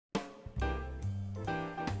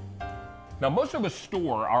Now, most of us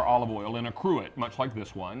store our olive oil and accrue it, much like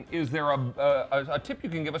this one. Is there a tip you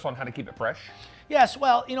can give us on how to keep it fresh? Yes,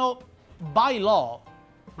 well, you know, by law,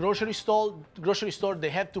 grocery store, they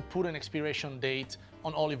have to put an expiration date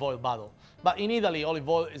on olive oil bottle. But in Italy, olive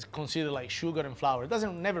oil is considered like sugar and flour. It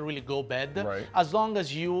doesn't never really go bad, right, as long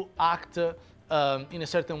as you act in a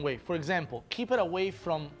certain way. For example, keep it away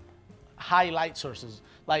from high light sources,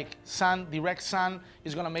 like sun, direct sun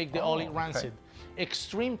is gonna make the olive rancid.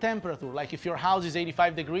 Extreme temperature, like if your house is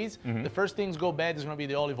 85 degrees, the first things go bad is gonna be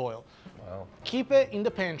the olive oil. Wow. Keep it in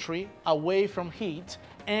the pantry, away from heat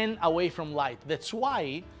and away from light. That's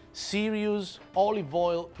why serious olive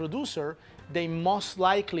oil producer, they most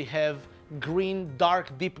likely have green,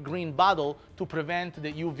 dark, deep green bottle to prevent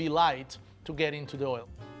the UV light to get into the oil.